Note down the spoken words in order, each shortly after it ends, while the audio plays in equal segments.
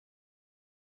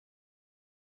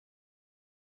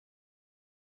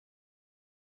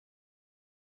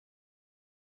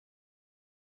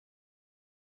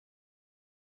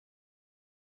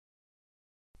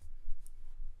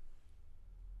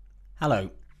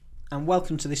Hello, and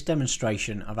welcome to this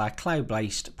demonstration of our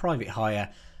cloud-based private hire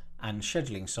and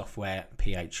scheduling software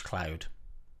PHCloud.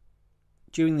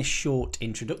 During this short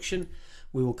introduction,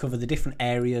 we will cover the different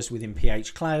areas within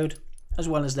PHCloud as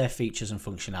well as their features and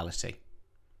functionality.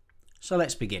 So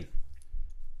let's begin.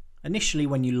 Initially,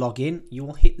 when you log in, you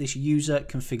will hit this user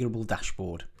configurable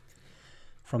dashboard.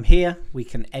 From here, we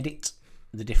can edit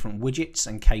the different widgets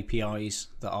and KPIs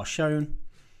that are shown,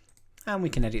 and we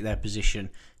can edit their position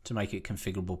to make it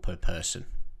configurable per person.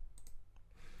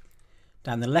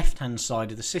 Down the left hand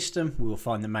side of the system we will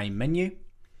find the main menu,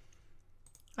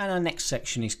 and our next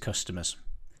section is customers.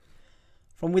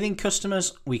 From within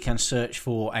customers we can search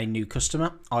for a new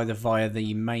customer either via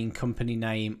the main company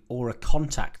name or a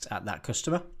contact at that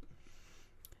customer.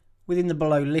 Within the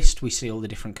below list we see all the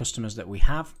different customers that we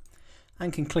have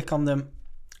and can click on them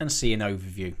and see an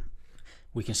overview.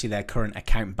 We can see their current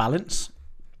account balance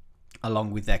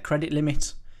along with their credit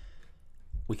limit.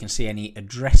 We can see any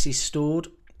addresses stored,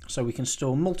 so we can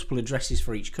store multiple addresses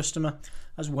for each customer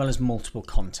as well as multiple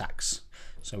contacts.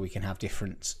 So we can have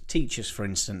different teachers, for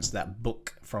instance, that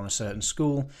book from a certain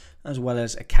school, as well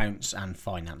as accounts and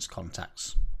finance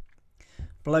contacts.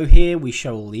 Below here we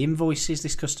show all the invoices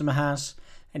this customer has,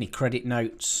 any credit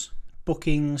notes,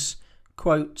 bookings,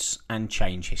 quotes and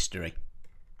change history.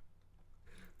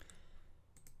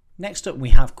 Next up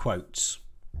we have quotes.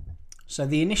 So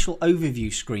the initial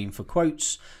overview screen for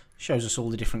quotes shows us all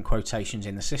the different quotations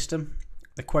in the system,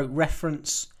 the quote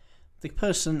reference, the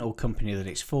person or company that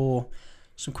it's for,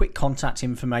 some quick contact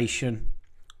information,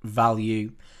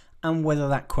 value, and whether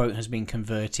that quote has been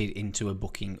converted into a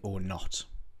booking or not.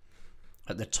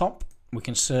 At the top, we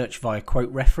can search via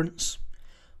quote reference.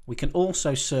 We can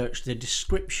also search the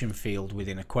description field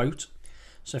within a quote.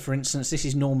 So for instance, this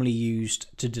is normally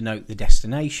used to denote the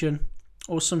destination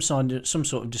or some sort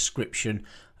of description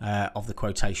of the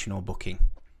quotation or booking.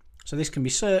 So this can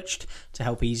be searched to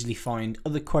help easily find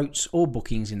other quotes or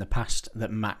bookings in the past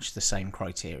that match the same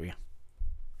criteria.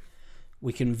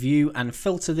 We can view and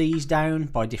filter these down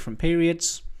by different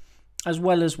periods, as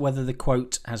well as whether the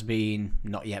quote has been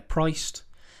not yet priced,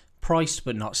 priced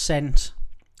but not sent,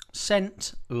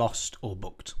 sent, lost or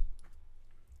booked.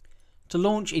 To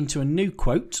launch into a new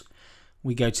quote,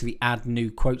 we go to the Add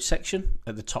New Quote section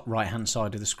at the top right hand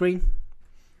side of the screen,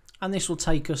 and this will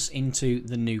take us into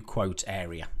the new quote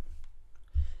area.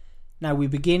 Now we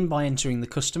begin by entering the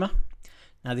customer.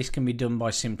 Now this can be done by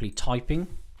simply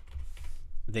typing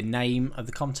the name of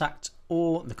the contact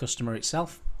or the customer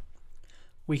itself.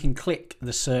 We can click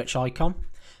the search icon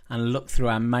and look through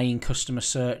our main customer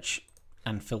search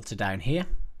and filter down here.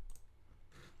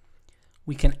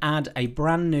 We can add a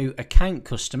brand new account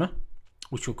customer,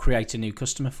 which will create a new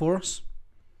customer for us.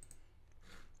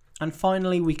 And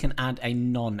finally, we can add a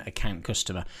non-account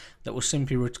customer that will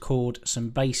simply record some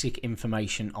basic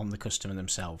information on the customer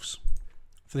themselves.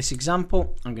 For this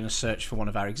example, I'm going to search for one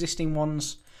of our existing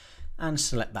ones and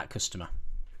select that customer.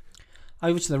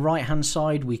 Over to the right hand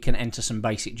side, we can enter some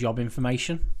basic job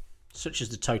information, such as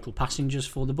the total passengers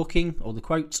for the booking or the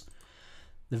quote,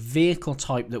 the vehicle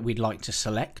type that we'd like to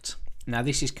select. Now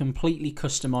this is completely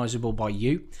customizable by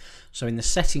you. So in the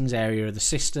settings area of the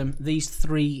system, these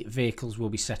three vehicles will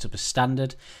be set up as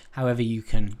standard. However, you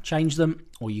can change them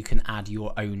or you can add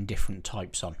your own different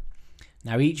types on.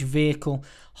 Now each vehicle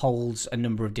holds a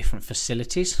number of different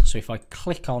facilities. So if I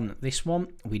click on this one,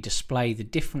 we display the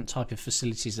different type of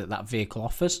facilities that that vehicle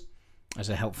offers as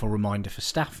a helpful reminder for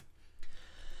staff.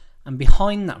 And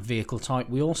behind that vehicle type,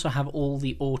 we also have all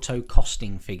the auto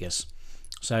costing figures.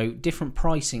 So different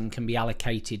pricing can be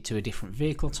allocated to a different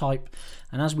vehicle type,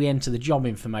 and as we enter the job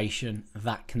information,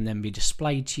 that can then be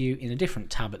displayed to you in a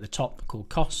different tab at the top called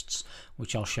costs,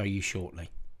 which I'll show you shortly.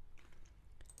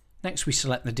 Next we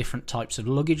select the different types of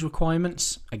luggage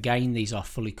requirements. Again, these are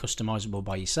fully customizable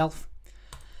by yourself.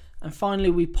 And finally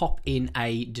we pop in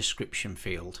a description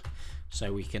field,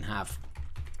 so we can have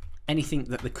anything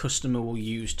that the customer will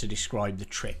use to describe the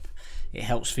trip. It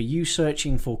helps for you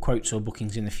searching for quotes or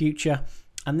bookings in the future.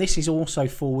 And this is also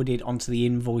forwarded onto the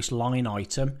invoice line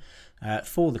item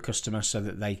for the customer so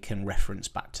that they can reference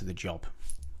back to the job.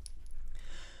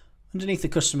 Underneath the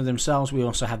customer themselves, we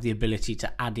also have the ability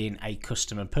to add in a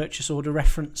customer purchase order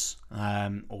reference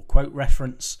or quote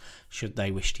reference should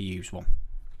they wish to use one.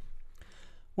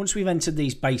 Once we've entered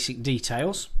these basic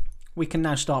details, we can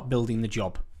now start building the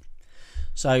job.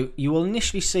 So you will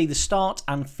initially see the start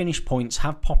and finish points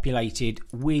have populated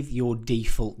with your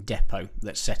default depot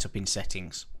that's set up in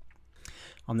settings.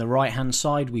 On the right hand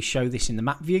side we show this in the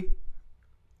map view,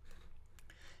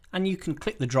 and you can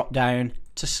click the drop down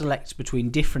to select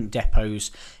between different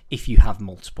depots if you have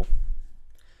multiple.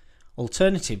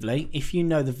 Alternatively, if you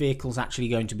know the vehicle's actually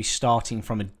going to be starting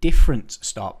from a different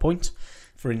start point,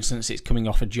 for instance it's coming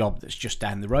off a job that's just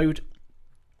down the road,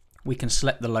 we can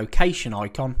select the location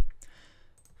icon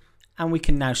and we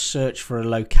can now search for a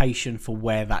location for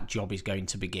where that job is going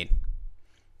to begin.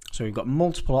 So we've got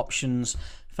multiple options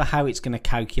for how it's going to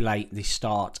calculate the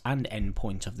start and end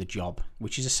point of the job,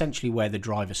 which is essentially where the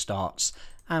driver starts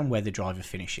and where the driver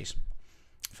finishes.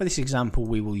 For this example,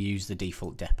 we will use the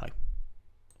default depot.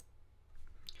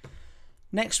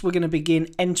 Next, we're going to begin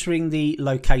entering the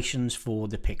locations for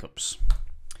the pickups.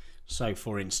 So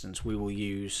for instance, we will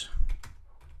use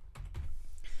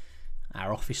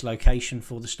our office location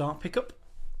for the start pickup,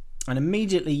 and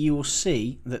immediately you will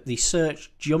see that the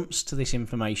search jumps to this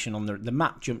information on the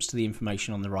map jumps to the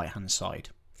information on the right hand side.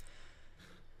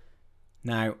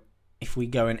 Now if we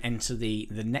go and enter the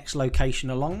next location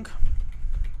along,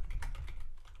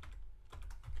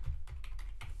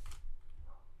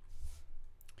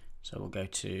 so we'll go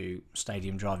to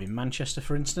Stadium Drive in Manchester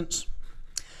for instance.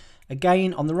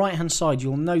 Again, on the right hand side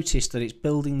you'll notice that it's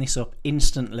building this up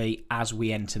instantly as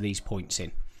we enter these points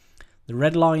in. The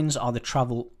red lines are the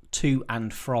travel to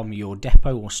and from your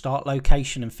depot or start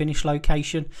location and finish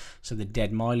location, so the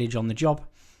dead mileage on the job,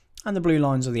 and the blue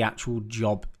lines are the actual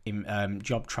job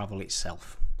travel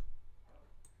itself.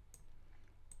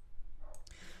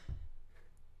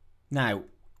 Now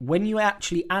when you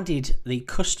actually added the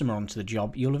customer onto the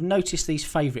job, you'll have noticed these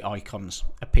favourite icons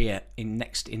appear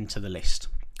next into the list.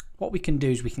 What we can do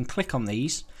is we can click on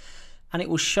these and it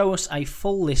will show us a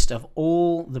full list of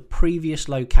all the previous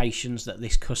locations that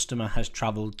this customer has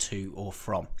travelled to or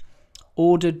from,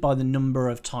 ordered by the number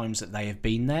of times that they have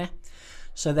been there.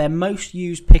 So their most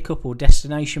used pickup or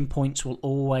destination points will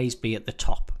always be at the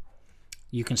top.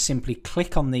 You can simply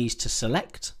click on these to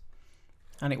select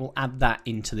and it will add that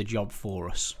into the job for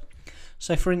us.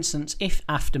 So for instance, if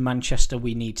after Manchester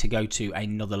we need to go to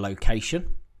another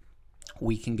location,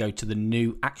 we can go to the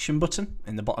new action button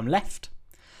in the bottom left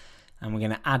and we're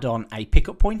going to add on a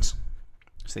pickup point.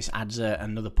 So this adds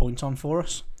another point on for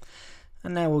us.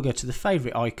 And now we'll go to the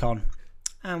favourite icon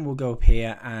and we'll go up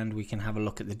here and we can have a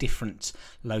look at the different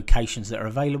locations that are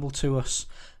available to us,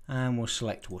 and we'll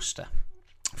select Worcester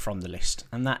from the list,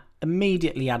 and that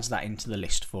immediately adds that into the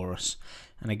list for us.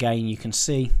 And again you can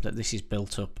see that this is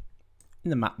built up in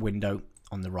the map window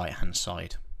on the right hand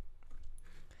side.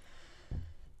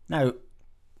 Now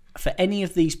for any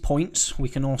of these points we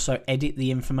can also edit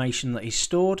the information that is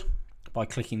stored by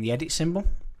clicking the edit symbol.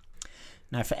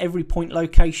 Now for every point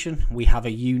location we have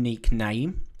a unique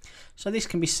name, so this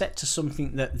can be set to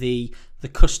something that the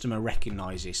customer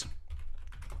recognises.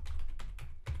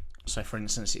 So for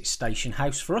instance it's Station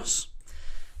House for us,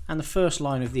 and the first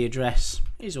line of the address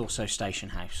is also Station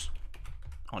House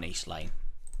on East Lane.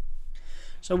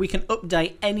 So we can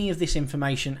update any of this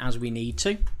information as we need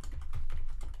to.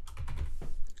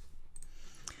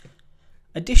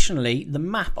 Additionally, the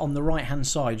map on the right hand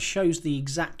side shows the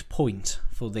exact point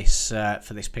for this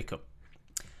pickup.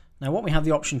 Now what we have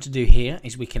the option to do here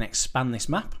is we can expand this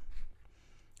map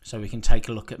so we can take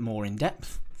a look at more in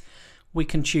depth. We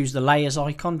can choose the layers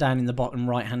icon down in the bottom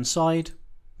right hand side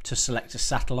to select a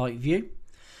satellite view.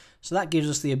 So that gives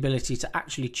us the ability to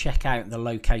actually check out the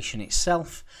location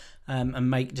itself and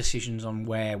make decisions on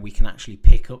where we can actually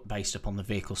pick up based upon the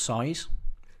vehicle size.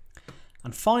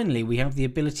 And finally we have the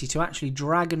ability to actually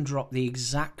drag and drop the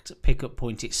exact pickup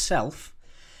point itself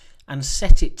and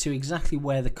set it to exactly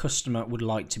where the customer would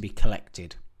like to be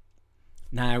collected.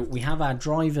 Now we have our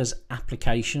driver's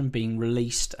application being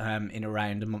released in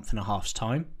around a month and a half's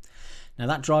time. Now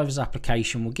that driver's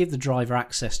application will give the driver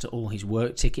access to all his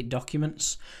work ticket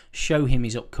documents, show him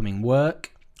his upcoming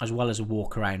work, as well as a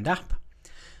walk around app.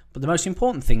 But the most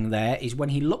important thing there is when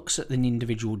he looks at an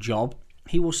individual job,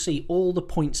 he will see all the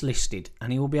points listed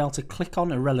and he will be able to click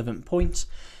on a relevant point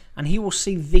and he will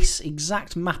see this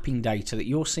exact mapping data that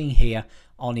you're seeing here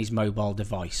on his mobile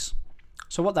device.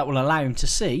 So what that will allow him to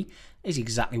see is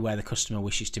exactly where the customer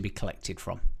wishes to be collected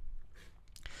from.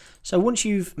 So once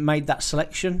you've made that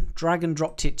selection, drag and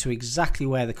dropped it to exactly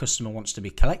where the customer wants to be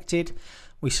collected,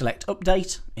 we select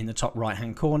update in the top right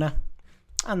hand corner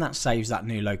and that saves that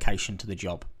new location to the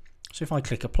job. So if I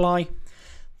click apply,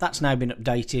 that's now been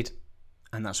updated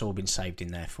and that's all been saved in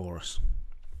there for us.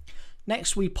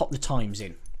 Next we pop the times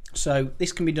in. So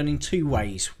this can be done in two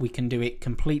ways. We can do it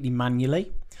completely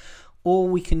manually, or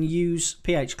we can use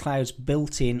PHCloud's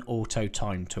built-in auto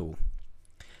time tool.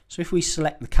 So if we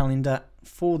select the calendar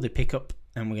for the pickup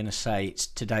and we're going to say it's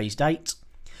today's date,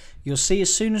 you'll see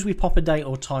as soon as we pop a date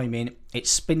or time in, it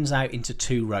spins out into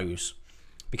two rows,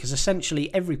 because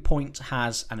essentially every point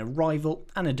has an arrival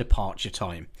and a departure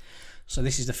time. So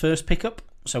this is the first pickup.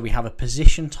 So we have a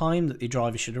position time that the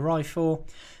driver should arrive for,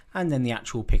 and then the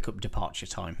actual pickup departure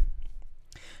time.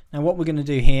 Now what we're going to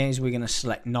do here is we're going to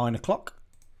select 9 o'clock,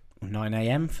 9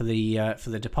 a.m. for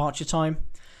the departure time,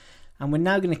 and we're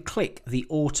now going to click the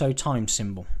auto time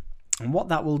symbol. And what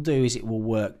that will do is it will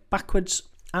work backwards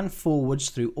and forwards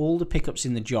through all the pickups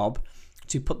in the job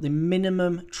to put the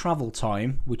minimum travel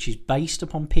time, which is based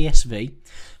upon PSV.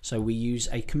 So we use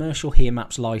a commercial Here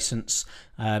Maps license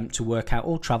to work out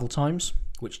all travel times,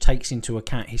 which takes into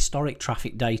account historic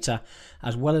traffic data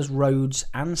as well as roads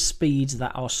and speeds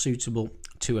that are suitable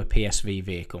to a PSV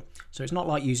vehicle. So it's not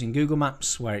like using Google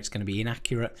Maps where it's going to be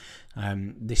inaccurate.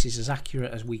 This is as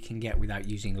accurate as we can get without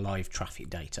using live traffic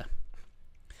data.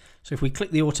 So if we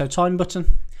click the auto time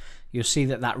button, you'll see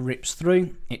that that rips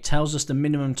through. It tells us the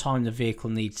minimum time the vehicle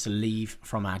needs to leave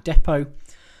from our depot.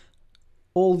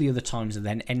 All the other times are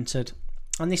then entered,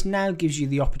 and this now gives you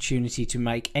the opportunity to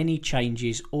make any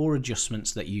changes or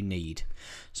adjustments that you need.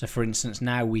 So for instance,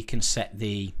 now we can set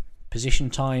the position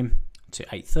time to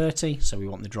 8:30, so we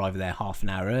want the driver there half an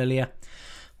hour earlier.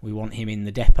 We want him in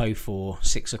the depot for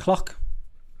 6 o'clock,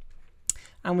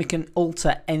 and we can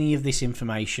alter any of this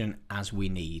information as we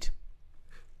need.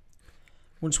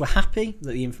 Once we're happy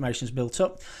that the information is built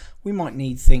up, we might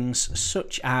need things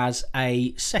such as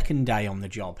a second day on the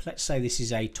job. Let's say this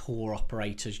is a tour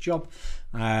operator's job,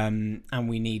 and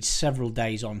we need several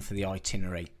days on for the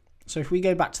itinerary. So if we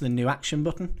go back to the new action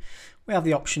button, we have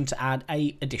the option to add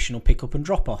an additional pickup and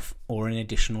drop off, or an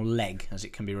additional leg as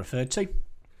it can be referred to.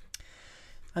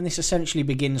 And this essentially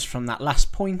begins from that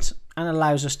last point and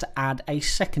allows us to add a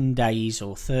second day's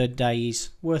or third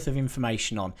day's worth of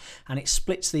information on, and it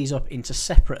splits these up into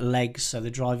separate legs so the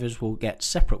drivers will get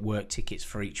separate work tickets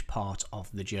for each part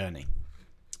of the journey.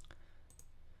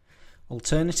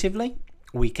 Alternatively,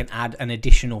 we can add an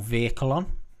additional vehicle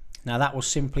on. Now that will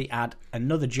simply add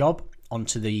another job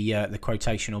onto the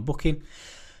quotation or booking.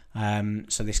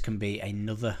 So this can be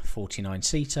another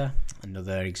 49-seater,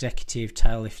 another executive,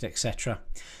 tail lift, etc.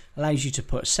 Allows you to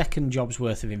put a second job's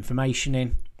worth of information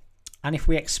in, and if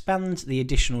we expand the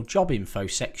additional job info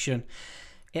section,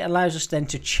 it allows us then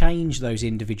to change those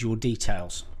individual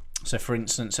details. So for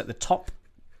instance, at the top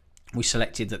we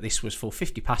selected that this was for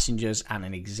 50 passengers and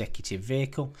an executive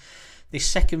vehicle. This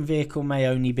second vehicle may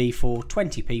only be for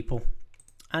 20 people,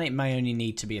 and it may only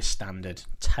need to be a standard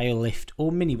tail lift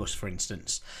or minibus, for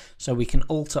instance. So we can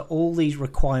alter all these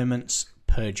requirements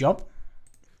per job.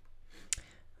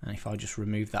 And if I just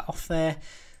remove that off there,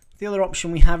 the other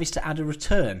option we have is to add a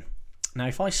return. Now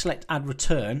if I select add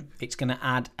return, it's going to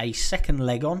add a second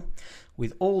leg on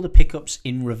with all the pickups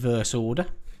in reverse order,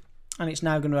 and it's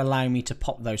now going to allow me to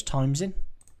pop those times in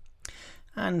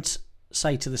and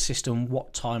say to the system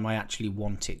what time I actually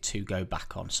want it to go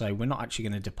back on. So we're not actually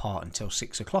going to depart until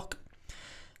 6 o'clock,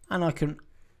 and I can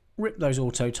rip those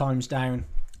auto times down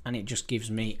and it just gives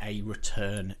me a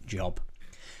return job.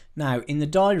 Now in the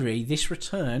diary, this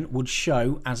return would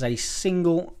show as a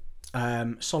single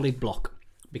solid block,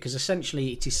 because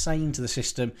essentially it is saying to the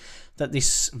system that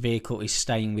this vehicle is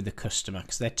staying with the customer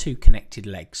because they're two connected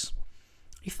legs.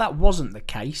 If that wasn't the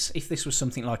case, if this was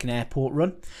something like an airport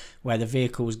run where the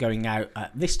vehicle was going out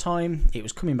at this time, it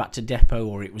was coming back to depot,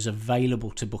 or it was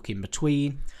available to book in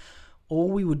between, all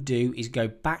we would do is go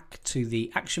back to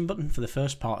the action button for the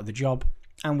first part of the job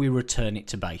and we return it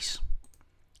to base.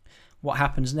 What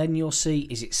happens then, you'll see,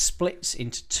 is it splits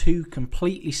into two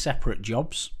completely separate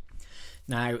jobs.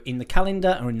 Now in the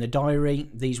calendar or in the diary,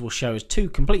 these will show as two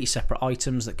completely separate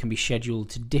items that can be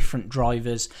scheduled to different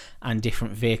drivers and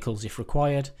different vehicles if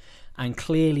required, and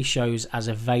clearly shows as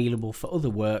available for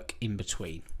other work in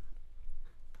between.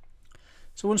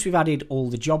 So once we've added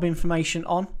all the job information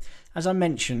on, as I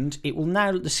mentioned,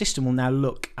 the system will now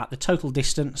look at the total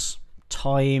distance,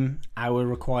 time, hour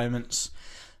requirements,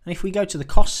 and if we go to the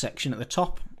cost section at the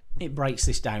top, it breaks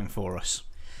this down for us.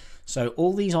 So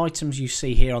all these items you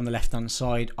see here on the left hand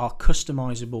side are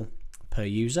customizable per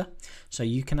user, so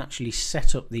you can actually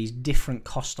set up these different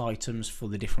cost items for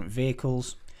the different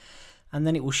vehicles, and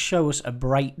then it will show us a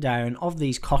breakdown of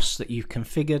these costs that you've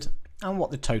configured and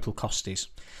what the total cost is.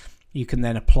 You can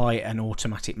then apply an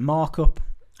automatic markup,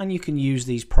 and you can use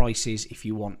these prices if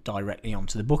you want directly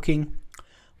onto the booking,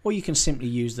 or you can simply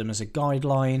use them as a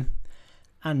guideline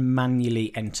and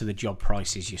manually enter the job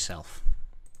prices yourself.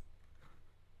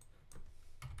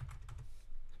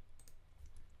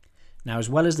 Now, as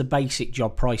well as the basic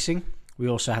job pricing, we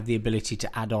also have the ability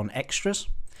to add on extras.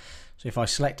 So if I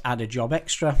select add a job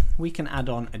extra, we can add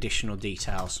on additional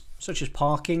details such as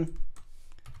parking,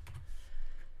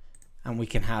 and we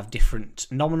can have different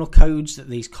nominal codes that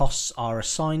these costs are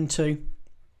assigned to,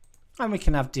 and we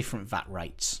can have different VAT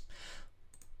rates.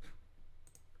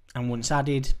 And once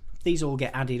added, these all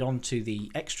get added onto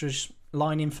the extras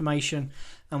line information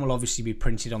and will obviously be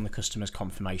printed on the customer's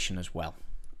confirmation as well.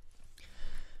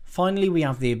 Finally, we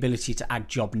have the ability to add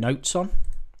job notes on.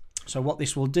 So what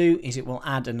this will do is it will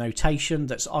add a notation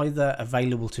that's either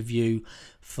available to view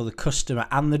for the customer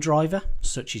and the driver,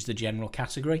 such as the general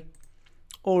category,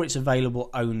 or it's available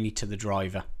only to the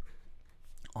driver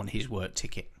on his work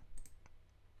ticket.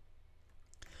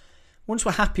 Once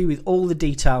we're happy with all the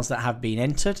details that have been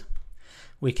entered,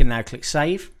 we can now click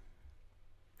Save,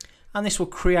 and this will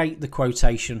create the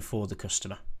quotation for the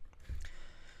customer.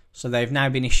 So they've now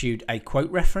been issued a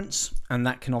quote reference, and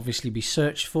that can obviously be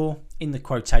searched for in the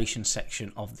quotation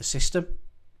section of the system.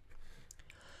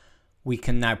 We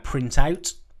can now print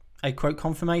out a quote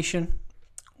confirmation,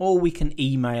 or we can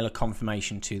email a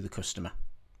confirmation to the customer.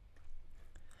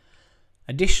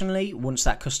 Additionally, once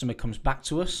that customer comes back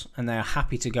to us and they are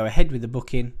happy to go ahead with the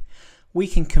booking, we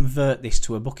can convert this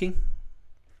to a booking.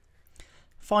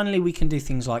 Finally, we can do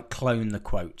things like clone the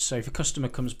quote. So if a customer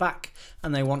comes back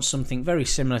and they want something very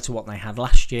similar to what they had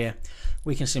last year,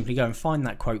 we can simply go and find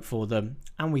that quote for them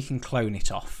and we can clone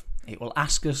it off. It will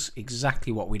ask us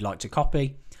exactly what we'd like to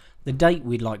copy, the date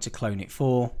we'd like to clone it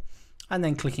for, and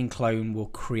then clicking clone will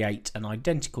create an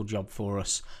identical job for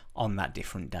us on that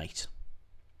different date.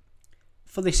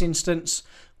 For this instance,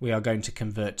 we are going to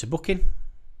convert to booking.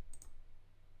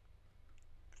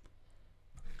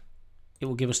 It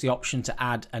will give us the option to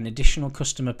add an additional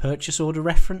customer purchase order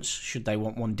reference should they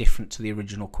want one different to the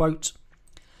original quote,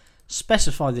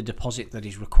 specify the deposit that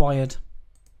is required,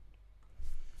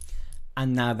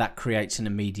 and now that creates an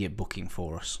immediate booking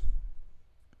for us.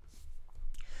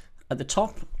 At the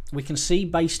top, we can see,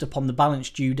 based upon the balance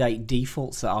due date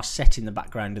defaults that are set in the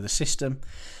background of the system,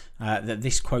 that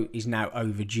this quote is now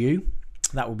overdue.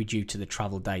 That will be due to the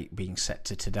travel date being set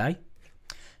to today.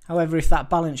 However, if that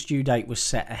balance due date was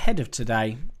set ahead of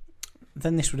today,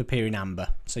 then this would appear in amber.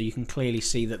 So you can clearly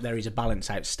see that there is a balance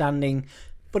outstanding,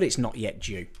 but it's not yet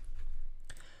due.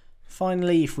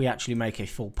 Finally, if we actually make a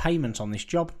full payment on this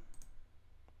job,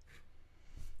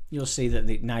 you'll see that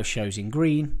it now shows in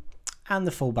green and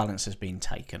the full balance has been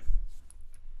taken.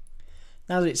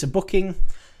 Now that it's a booking,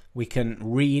 we can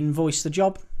re-invoice the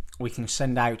job. We can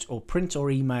send out or print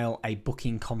or email a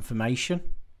booking confirmation.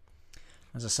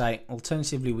 As I say,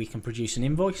 alternatively, we can produce an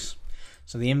invoice.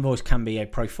 So the invoice can be a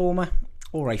pro forma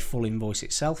or a full invoice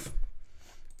itself.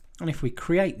 And if we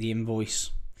create the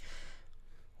invoice,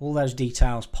 all those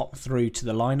details pop through to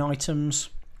the line items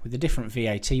with the different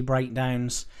VAT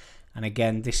breakdowns. And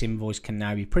again, this invoice can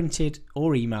now be printed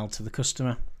or emailed to the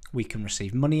customer. We can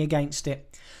receive money against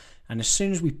it. And as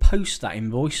soon as we post that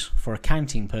invoice for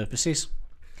accounting purposes,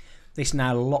 this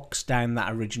now locks down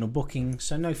that original booking,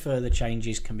 so no further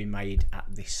changes can be made at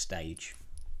this stage.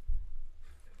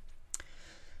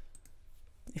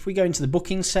 If we go into the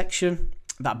booking section,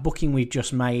 that booking we've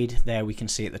just made, there we can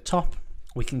see at the top,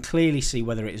 we can clearly see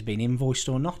whether it has been invoiced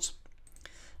or not.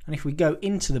 And if we go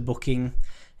into the booking,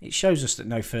 it shows us that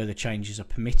no further changes are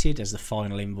permitted as the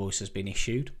final invoice has been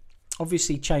issued.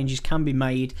 Obviously, changes can be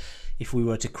made if we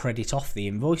were to credit off the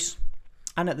invoice.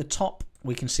 And at the top,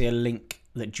 we can see a link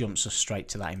that jumps us straight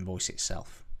to that invoice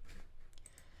itself.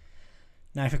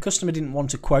 Now, if a customer didn't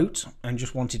want a quote and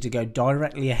just wanted to go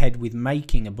directly ahead with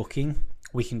making a booking,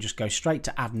 we can just go straight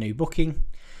to add new booking,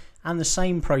 and the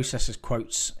same process as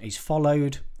quotes is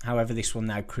followed. However, this will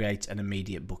now create an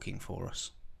immediate booking for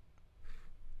us.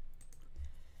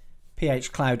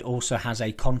 PHCloud also has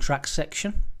a contracts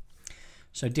section.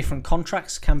 So different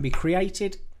contracts can be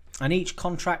created, and each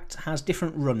contract has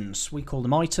different runs. We call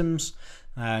them items.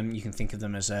 You can think of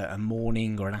them as a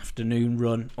morning or an afternoon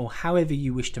run, or however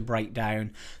you wish to break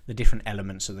down the different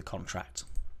elements of the contract.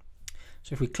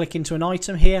 So if we click into an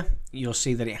item here, you'll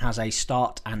see that it has a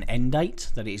start and end date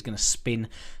that it is going to spin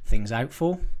things out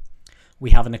for.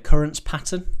 We have an occurrence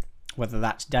pattern, whether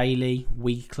that's daily,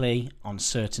 weekly, on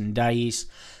certain days,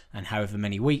 and however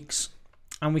many weeks.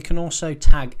 And we can also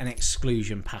tag an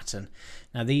exclusion pattern.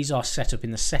 Now these are set up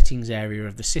in the settings area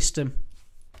of the system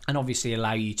and obviously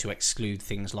allow you to exclude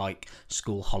things like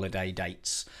school holiday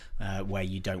dates where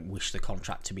you don't wish the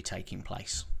contract to be taking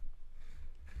place.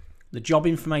 The job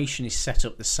information is set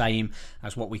up the same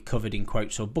as what we covered in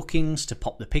quotes or bookings to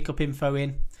pop the pickup info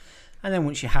in. And then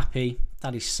once you're happy,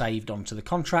 that is saved onto the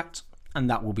contract and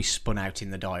that will be spun out in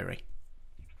the diary.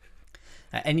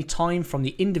 At any time from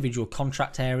the individual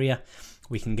contract area,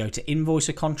 we can go to invoice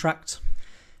a contract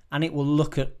and it will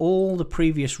look at all the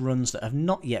previous runs that have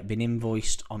not yet been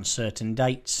invoiced on certain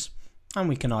dates, and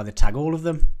we can either tag all of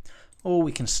them or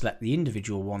we can select the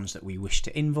individual ones that we wish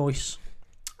to invoice,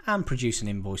 and produce an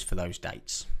invoice for those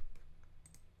dates.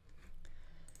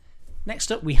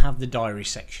 Next up, we have the diary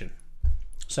section.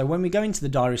 So when we go into the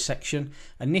diary section,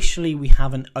 initially we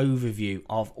have an overview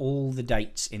of all the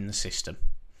dates in the system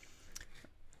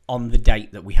on the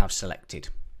date that we have selected.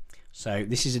 So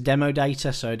this is a demo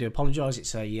data, so I do apologise,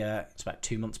 it's about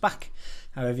 2 months back.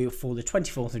 However, for the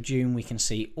 24th of June, we can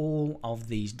see all of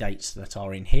these dates that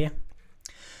are in here.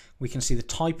 We can see the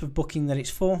type of booking that it's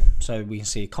for, so we can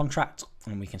see a contract,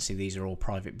 and we can see these are all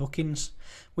private bookings.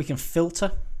 We can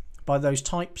filter by those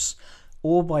types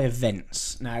or by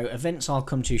events. Now, events I'll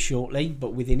come to shortly,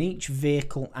 but within each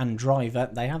vehicle and driver,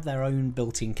 they have their own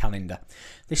built-in calendar.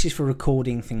 This is for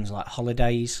recording things like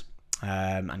holidays,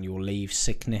 annual leave,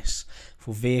 sickness.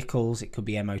 For vehicles, it could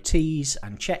be MOTs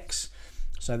and checks.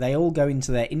 So they all go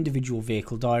into their individual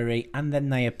vehicle diary, and then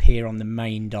they appear on the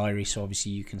main diary, so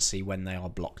obviously you can see when they are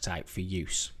blocked out for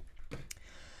use.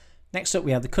 Next up,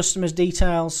 we have the customer's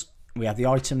details. We have the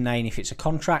item name if it's a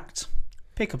contract,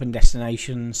 pickup and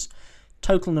destinations,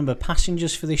 total number of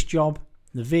passengers for this job,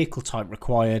 the vehicle type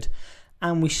required,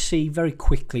 and we see very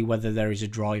quickly whether there is a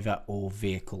driver or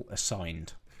vehicle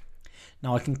assigned.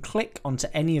 Now I can click onto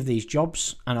any of these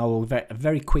jobs and I will get a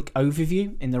very quick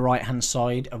overview in the right hand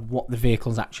side of what the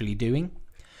vehicle is actually doing.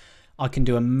 I can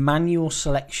do a manual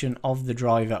selection of the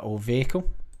driver or vehicle,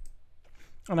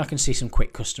 and I can see some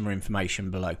quick customer information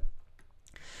below.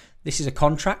 This is a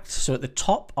contract, so at the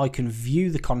top I can view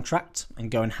the contract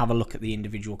and go and have a look at the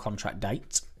individual contract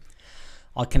date.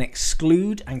 I can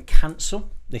exclude and cancel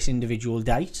this individual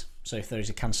date, so if there is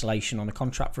a cancellation on a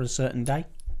contract for a certain day.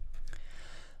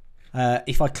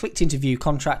 If I clicked into view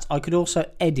contract, I could also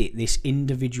edit this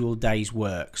individual day's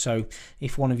work. So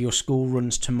if one of your school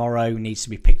runs tomorrow needs to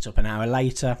be picked up an hour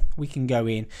later, we can go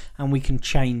in and we can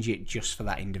change it just for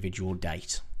that individual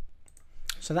date.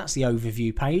 So that's the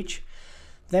overview page.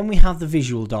 Then we have the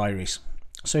visual diaries.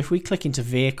 So if we click into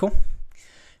vehicle,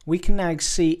 we can now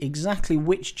see exactly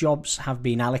which jobs have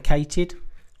been allocated,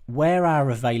 where our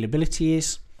availability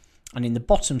is, and in the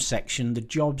bottom section, the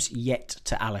jobs yet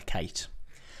to allocate.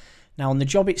 Now on the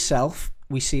job itself,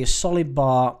 we see a solid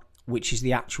bar, which is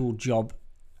the actual job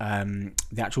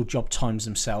times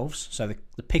themselves. So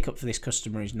the pickup for this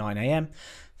customer is 9 AM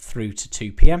through to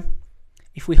 2 PM.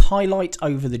 If we highlight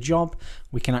over the job,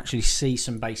 we can actually see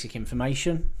some basic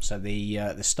information. So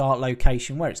the start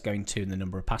location, where it's going to, and the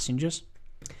number of passengers.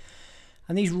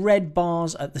 And these red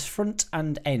bars at the front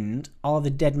and end are the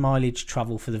dead mileage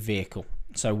travel for the vehicle.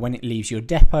 So when it leaves your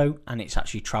depot and it's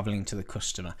actually travelling to the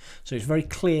customer. So it's very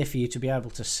clear for you to be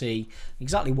able to see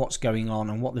exactly what's going on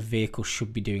and what the vehicle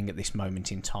should be doing at this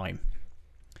moment in time.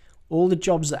 All the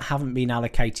jobs that haven't been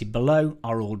allocated below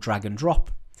are all drag and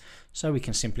drop. So we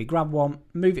can simply grab one,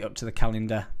 move it up to the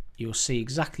calendar. You'll see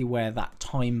exactly where that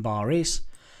time bar is,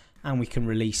 and we can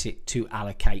release it to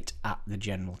allocate at the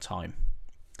general time.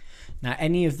 Now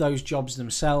any of those jobs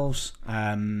themselves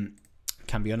can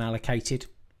be unallocated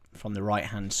from the right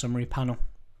hand summary panel,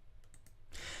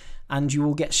 and you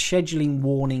will get scheduling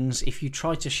warnings if you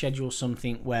try to schedule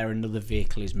something where another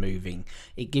vehicle is moving.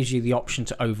 It gives you the option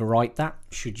to overwrite that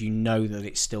should you know that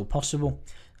it's still possible,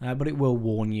 but it will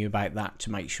warn you about that to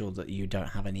make sure that you don't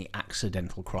have any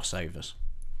accidental crossovers.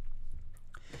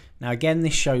 Now again,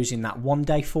 this shows in that 1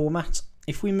 day format.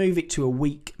 If we move it to a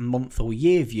week, month or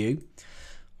year view,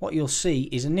 what you'll see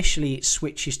is initially it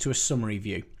switches to a summary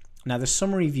view. Now the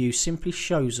summary view simply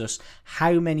shows us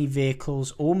how many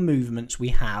vehicles or movements we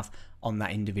have on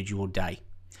that individual day.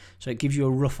 So it gives you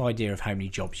a rough idea of how many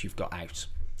jobs you've got out.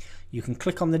 You can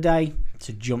click on the day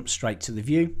to jump straight to the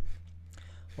view.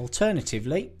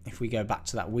 Alternatively, if we go back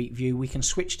to that week view, we can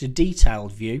switch to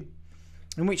detailed view,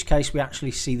 in which case we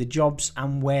actually see the jobs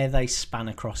and where they span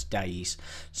across days.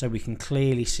 So we can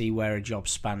clearly see where a job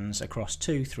spans across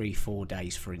 2, 3, 4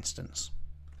 days, for instance.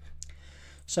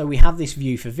 So we have this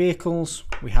view for vehicles,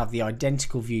 we have the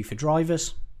identical view for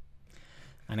drivers,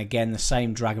 and again the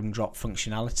same drag and drop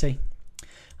functionality.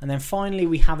 And then finally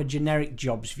we have a generic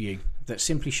jobs view that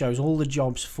simply shows all the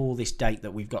jobs for this date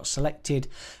that we've got selected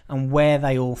and where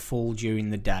they all fall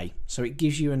during the day. So it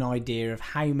gives you an idea of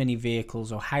how many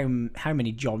vehicles or how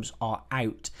many jobs are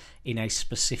out in a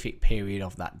specific period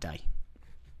of that day.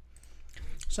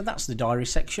 So that's the diary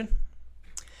section.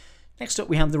 Next up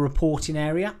we have the reporting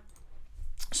area.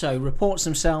 So reports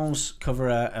themselves cover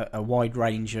a wide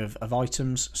range of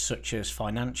items such as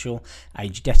financial,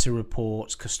 age debtor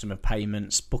reports, customer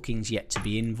payments, bookings yet to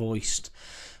be invoiced.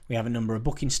 We have a number of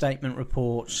booking statement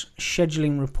reports,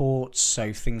 scheduling reports,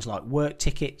 so things like work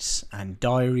tickets and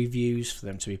diary views for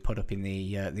them to be put up in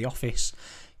the office,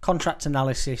 contract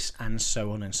analysis, and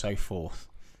so on and so forth.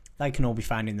 they can all be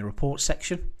found in the report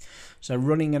section. So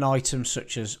running an item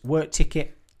such as work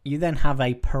ticket, you then have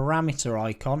a parameter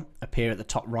icon appear at the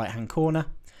top right hand corner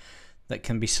that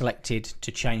can be selected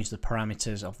to change the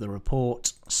parameters of the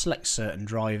report, select certain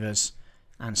drivers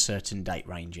and certain date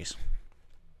ranges.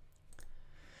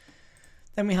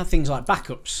 Then we have things like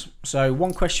backups. So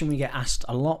one question we get asked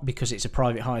a lot, because it's a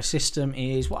private hire system,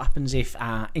 is what happens if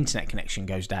our internet connection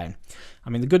goes down? I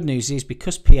mean, the good news is,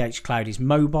 because PHCloud is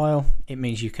mobile, it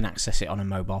means you can access it on a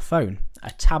mobile phone,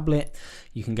 a tablet.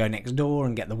 You can go next door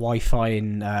and get the Wi-Fi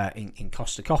in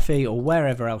Costa Coffee or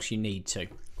wherever else you need to.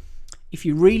 If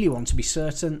you really want to be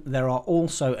certain, there are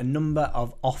also a number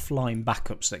of offline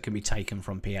backups that can be taken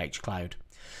from PHCloud.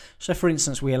 So for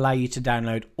instance, we allow you to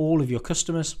download all of your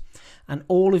customers and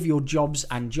all of your jobs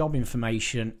and job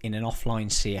information in an offline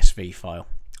CSV file.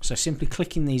 So simply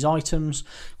clicking these items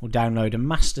will download a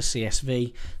master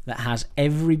CSV that has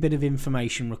every bit of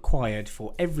information required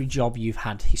for every job you've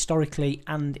had historically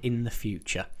and in the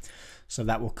future. So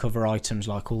that will cover items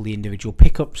like all the individual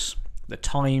pickups, the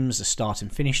times, the start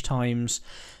and finish times,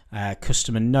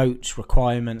 customer notes,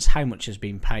 requirements, how much has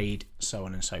been paid, so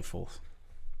on and so forth.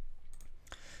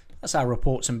 That's our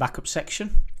reports and backup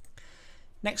section.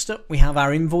 Next up, we have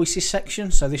our invoices section.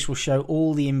 So this will show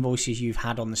all the invoices you've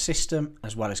had on the system,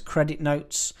 as well as credit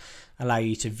notes, allow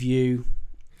you to view,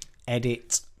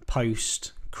 edit,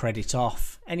 post, credit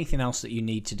off, anything else that you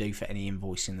need to do for any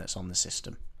invoicing that's on the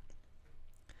system.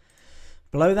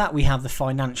 Below that, we have the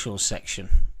financials section.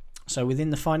 So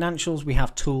within the financials, we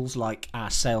have tools like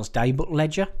our sales daybook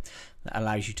ledger that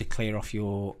allows you to clear off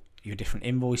your different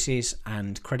invoices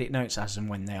and credit notes as and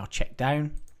when they are checked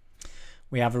down.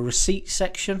 We have a receipt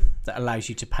section that allows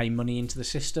you to pay money into the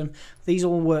system. These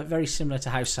all work very similar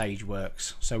to how Sage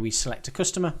works. So we select a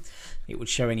customer, it would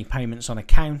show any payments on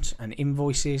account and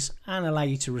invoices and allow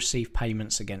you to receive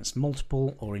payments against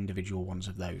multiple or individual ones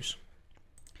of those.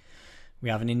 We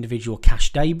have an individual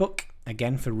cash daybook,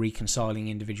 again for reconciling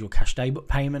individual cash daybook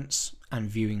payments and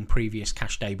viewing previous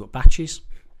cash daybook batches.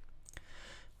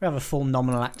 We have a full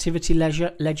nominal activity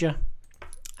ledger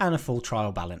and a full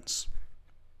trial balance.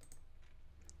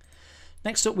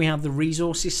 Next up, we have the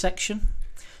resources section.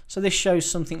 So this shows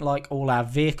something like all our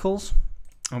vehicles,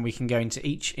 and we can go into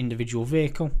each individual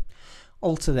vehicle,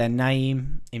 alter their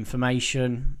name,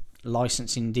 information,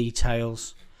 licensing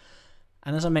details.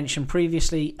 And as I mentioned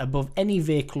previously, above any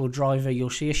vehicle or driver,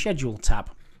 you'll see a schedule tab.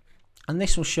 And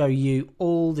this will show you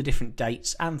all the different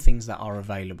dates and things that are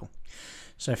available.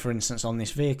 So for instance, on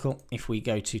this vehicle, if we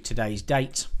go to today's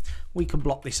date, we can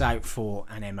block this out for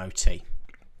an MOT.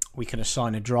 We can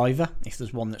assign a driver if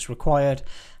there's one that's required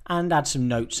and add some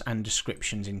notes and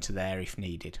descriptions into there if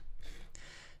needed.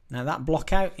 Now that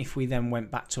block out, if we then went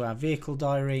back to our vehicle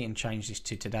diary and changed this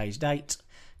to today's date,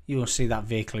 you will see that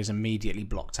vehicle is immediately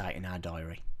blocked out in our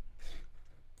diary.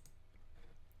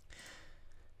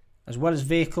 As well as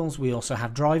vehicles, we also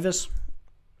have drivers.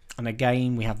 And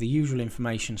again, we have the usual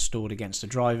information stored against the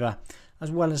driver,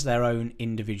 as well as their own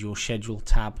individual schedule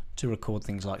tab to record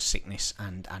things like sickness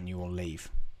and annual leave.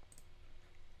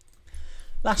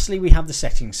 Lastly, we have the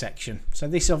settings section. So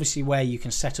this is obviously where you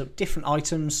can set up different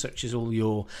items such as all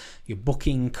your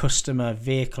booking, customer,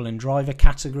 vehicle and driver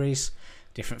categories,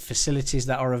 different facilities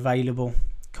that are available.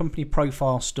 Company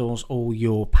profile stores all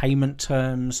your payment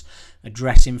terms,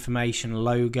 address information,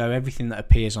 logo, everything that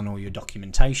appears on all your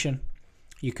documentation.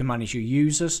 You can manage your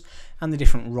users and the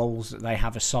different roles that they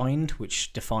have assigned,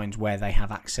 which defines where they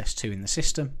have access to in the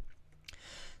system.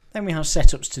 Then we have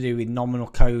setups to do with nominal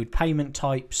code, payment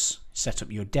types, set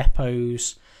up your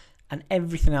depots, and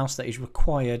everything else that is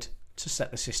required to set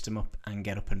the system up and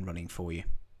get up and running for you.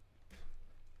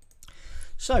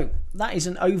 So that is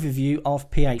an overview of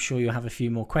PH. Sure, you'll have a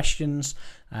few more questions,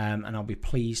 and I'll be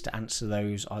pleased to answer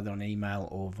those either on email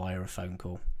or via a phone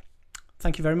call.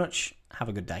 Thank you very much. Have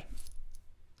a good day.